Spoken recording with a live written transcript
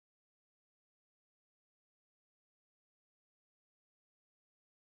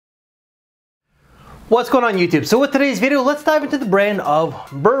What's going on YouTube? So with today's video, let's dive into the brand of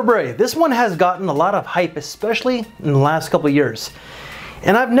Burberry. This one has gotten a lot of hype, especially in the last couple of years.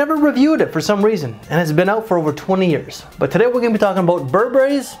 And I've never reviewed it for some reason, and it's been out for over 20 years. But today we're going to be talking about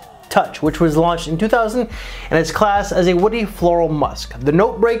Burberry's Touch, which was launched in 2000 and is classed as a woody floral musk. The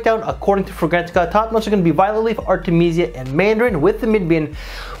note breakdown, according to Fragrantica, top notes are going to be violet leaf, artemisia, and mandarin, with the mid being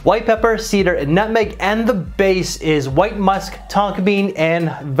white pepper, cedar, and nutmeg, and the base is white musk, tonka bean, and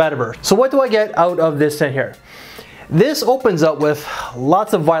vetiver. So what do I get out of this scent here? This opens up with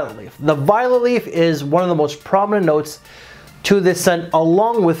lots of violet leaf. The violet leaf is one of the most prominent notes to this scent,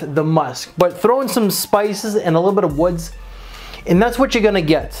 along with the musk, but throw in some spices and a little bit of woods, and that's what you're gonna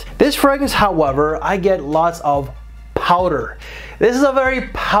get. This fragrance, however, I get lots of powder. This is a very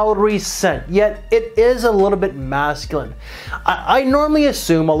powdery scent, yet it is a little bit masculine. I normally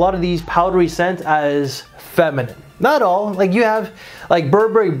assume a lot of these powdery scents as feminine. Not all. Like you have like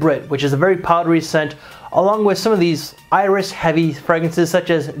Burberry Brit, which is a very powdery scent, along with some of these iris heavy fragrances such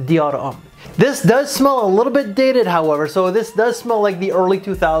as Dior Homme. This does smell a little bit dated, however, so this does smell like the early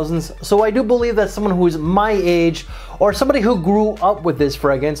 2000s. So I do believe that someone who's my age or somebody who grew up with this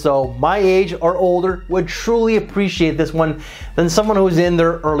fragrance, so my age or older, would truly appreciate this one than someone who's in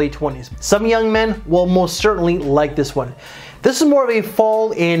their early 20s. Some young men will most certainly like this one. This is more of a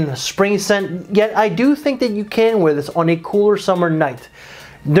fall and spring scent, yet I do think that you can wear this on a cooler summer night.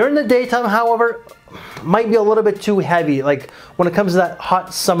 During the daytime, however, might be a little bit too heavy, like when it comes to that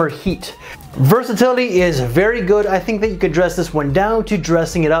hot summer heat. Versatility is very good. I think that you could dress this one down to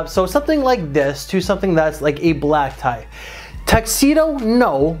dressing it up. So something like this to something that's like a black tie. Tuxedo,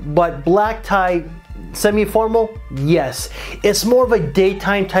 no, but black tie, semi-formal, yes. It's more of a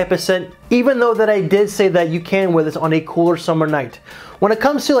daytime type of scent, even though that I did say that you can wear this on a cooler summer night. When it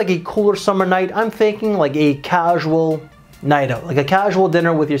comes to like a cooler summer night, I'm thinking like a casual night out, like a casual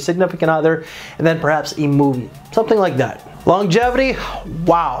dinner with your significant other, and then perhaps a movie, something like that. Longevity,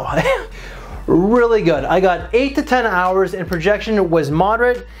 wow, really good. I got 8 to 10 hours, and projection was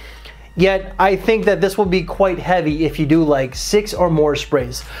moderate, yet I think that this will be quite heavy if you do like 6 or more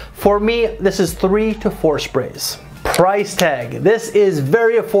sprays. For me, this is 3 to 4 sprays. Price tag, this is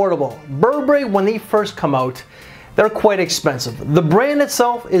very affordable. Burberry, when they first come out, they're quite expensive. The brand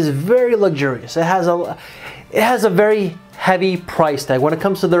itself is very luxurious. It has a very heavy price tag when it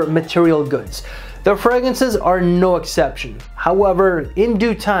comes to their material goods. Their fragrances are no exception. However, in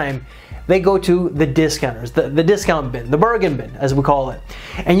due time, they go to the discounters, the discount bin, the bargain bin, as we call it.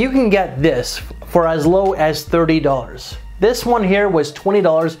 And you can get this for as low as $30. This one here was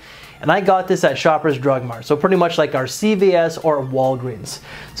 $20, and I got this at Shoppers Drug Mart. So pretty much like our CVS or Walgreens.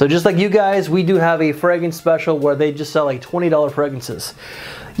 So just like you guys, we do have a fragrance special where they just sell like $20 fragrances.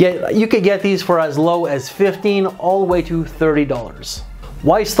 Yet you could get these for as low as $15 all the way to $30.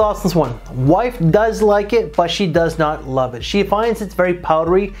 Wife's thoughts on this one. Wife does like it, but she does not love it. She finds it's very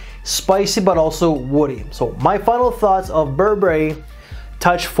powdery, spicy, but also woody. So my final thoughts of Burberry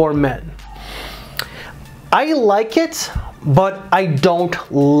Touch for Men. I like it, but I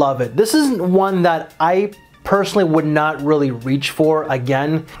don't love it. This is one that I personally would not really reach for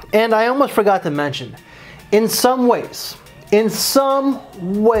again. And I almost forgot to mention, in some ways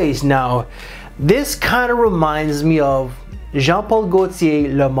now, this kind of reminds me of Jean-Paul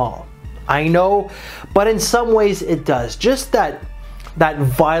Gaultier Le Male. I know, but in some ways it does. Just that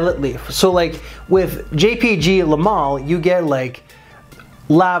violet leaf. So like with JPG Le Male, you get like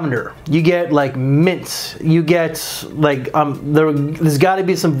lavender, you get like mint, you get like there's got to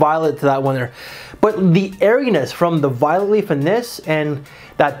be some violet to that one there, but the airiness from the violet leaf in this and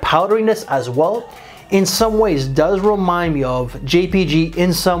that powderiness as well, in some ways does remind me of JPG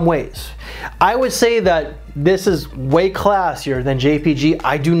in some ways. I would say that this is way classier than JPG.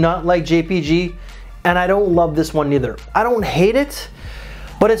 I do not like JPG, and I don't love this one either. I don't hate it,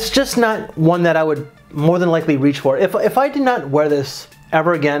 but it's just not one that I would more than likely reach for. If I did not wear this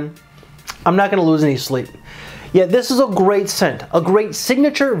ever again, I'm not going to lose any sleep. Yeah, this is a great scent, a great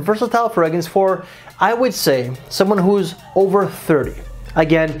signature, versatile fragrance for, I would say, someone who's over 30.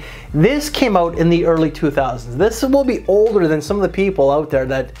 Again, this came out in the early 2000s. This will be older than some of the people out there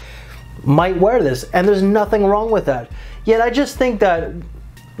that might wear this, and there's nothing wrong with that. Yet I just think that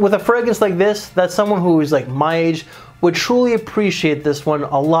with a fragrance like this, that someone who is like my age would truly appreciate this one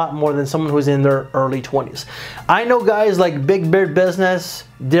a lot more than someone who's in their early 20s. I know guys like Big Beard Business,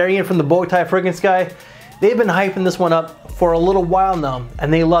 Darian from the Bowtie Fragrance Guy, they've been hyping this one up for a little while now,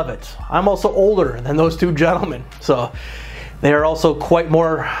 and they love it. I'm also older than those two gentlemen, so they are also quite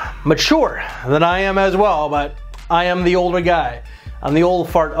more mature than I am as well, but I am the older guy. I'm the old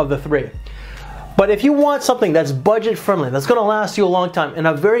fart of the three. But if you want something that's budget friendly, that's gonna last you a long time, and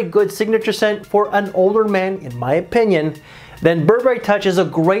a very good signature scent for an older man, in my opinion, then Burberry Touch is a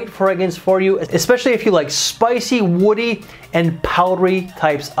great fragrance for you, especially if you like spicy, woody, and powdery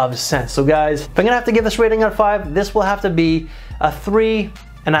types of scents. So guys, if I'm gonna have to give this rating out of 5, this will have to be a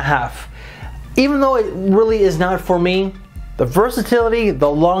 3.5. Even though it really is not for me, the versatility, the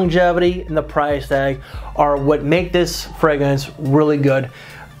longevity, and the price tag are what make this fragrance really good.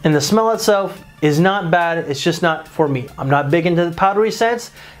 And the smell itself is not bad, it's just not for me. I'm not big into the powdery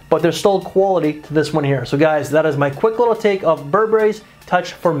scents, but there's still quality to this one here. So guys, that is my quick little take of Burberry's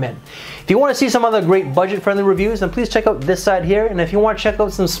Touch for Men. If you want to see some other great budget-friendly reviews, then please check out this side here. And if you want to check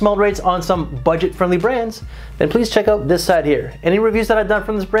out some smell rates on some budget-friendly brands, then please check out this side here. Any reviews that I've done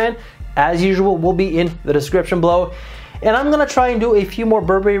from this brand, as usual, will be in the description below. And I'm gonna try and do a few more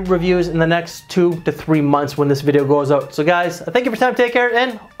Burberry reviews in the next 2 to 3 months when this video goes out. So guys, thank you for your time, take care,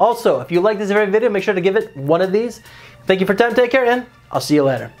 and also, if you like this very video, make sure to give it one of these. Thank you for your time, take care, and I'll see you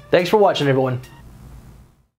later. Thanks for watching, everyone.